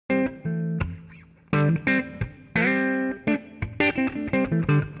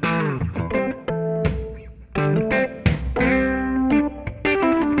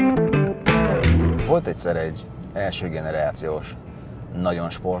Volt egyszer egy első generációs, nagyon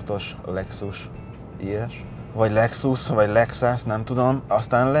sportos Lexus IS, vagy Lexus, vagy Lexus, nem tudom.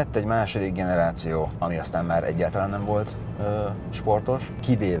 Aztán lett egy második generáció, ami aztán már egyáltalán nem volt sportos,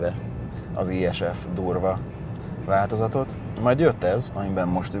 kivéve az ISF durva változatot. Majd jött ez, amiben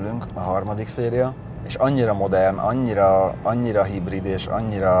most ülünk, a harmadik széria, és annyira modern, annyira hibrid és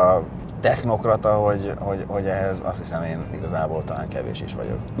annyira technokrata, hogy ehhez azt hiszem én igazából talán kevés is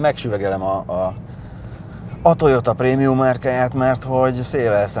vagyok. Megsüvegelem a Toyota prémium márkáját, mert hogy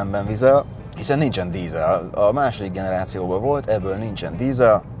széllel szemben vizel, hiszen nincsen dízel. A második generációból volt, ebből nincsen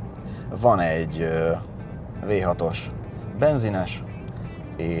dízel. Van egy V6-os benzines,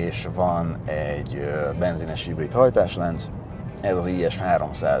 és van egy benzines hibrid hajtáslánc. Ez az IS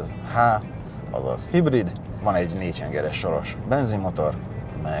 300H, azaz hibrid. Van egy 4 hengeres soros benzinmotor,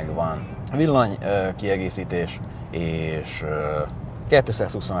 meg van villany kiegészítés, és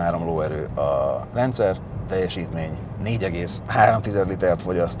 223 lóerő a rendszer teljesítmény, 4,3 litert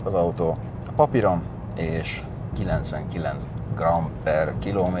fogyaszt az autó a papíron, és 99 g per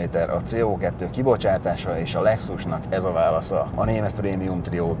kilométer a CO2 kibocsátása, és a Lexusnak ez a válasza a német prémium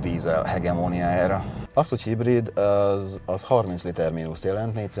trió dízel hegemóniájára. Az, hogy hibrid, az 30 liter mínuszt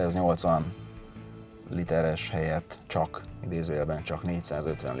jelent, 480 literes helyett csak, idézőjelben csak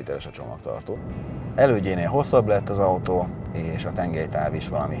 450 literes a csomagtartó. Elődjénél hosszabb lett az autó, és a tengelytáv is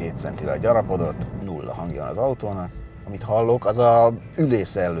valami 7 centivel gyarapodott. Nulla hangja az autónak. Amit hallok, az a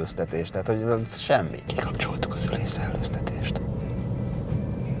ülésszellőztetés, tehát hogy semmi. Kikapcsoltuk az ülésszellőztetést.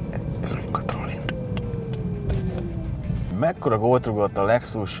 Ülünk a trollin. Mekkora gólt rugott a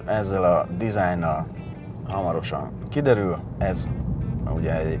Lexus ezzel a dizájnnal, hamarosan kiderül. Ez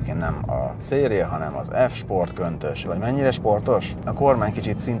ugye egyébként nem a széria, hanem az F-sport köntös. Vagy mennyire sportos? A kormány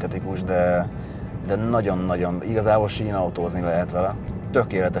kicsit szintetikus, de nagyon-nagyon, igazából sínautózni lehet vele.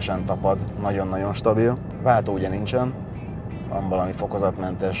 Tökéletesen tapad, nagyon-nagyon stabil. Váltó ugye nincsen, van valami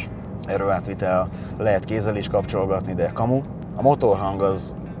fokozatmentes erőátvitel, lehet kézzel is kapcsolgatni, de kamu. A motorhang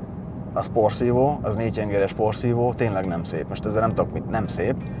az porszívó, az 4 hengeres porszívó, tényleg nem szép. Most ezzel nem tudok mit, nem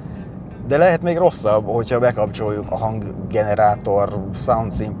szép. De lehet még rosszabb, hogyha bekapcsoljuk a hanggenerátor,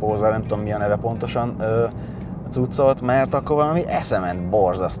 sound symposer, nem tudom mi a neve pontosan, a cuccot, mert akkor valami eszement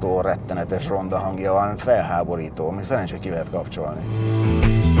borzasztó, rettenetes ronda hangja van, felháborító, még szerencsé, hogy ki lehet kapcsolni.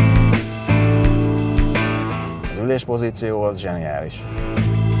 Az üléspozíció az zseniális.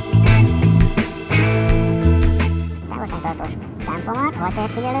 Távolságtartós tempomat,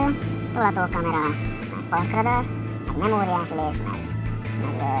 hajtérfigyelő, tolatókamera, meg parkradar, meg memóriás ülés, meg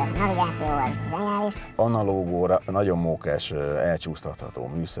navigáció az zseniális. Analógóra nagyon mókás, elcsúsztatható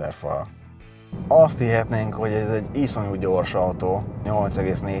műszerfal. Azt hihetnénk, hogy ez egy iszonyú gyors autó,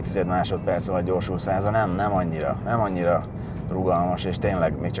 8,4 másodperc alatt gyorsul 100-ra, nem annyira rugalmas, és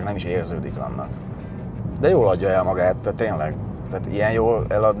tényleg még csak nem is érződik annak. De jól adja el magát, tehát tényleg. Tehát ilyen jól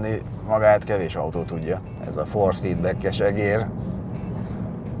eladni magát kevés autó tudja. Ez a force feedback-es egér.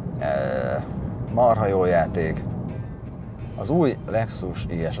 Marha jó játék. Az új Lexus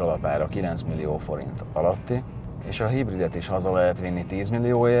IS alapára 9 millió forint alatti, és a hibridet is haza lehet vinni 10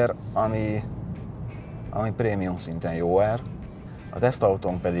 millióért, ami prémium szinten jó ár. A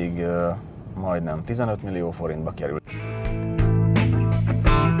tesztautónk pedig majdnem 15 millió forintba kerül.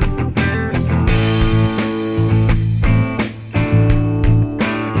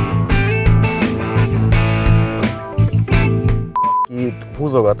 Itt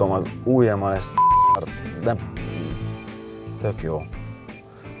húzogatom az ujjammal ezt, de tök jó.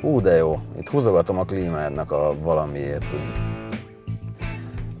 Hú, de jó. Itt húzogatom a klímádnak a valamiért.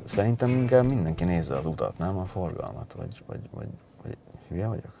 Szerintem inkább mindenki nézze az utat, nem a forgalmat, vagy hülye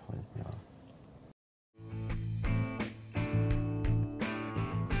vagyok? Vagy mi van?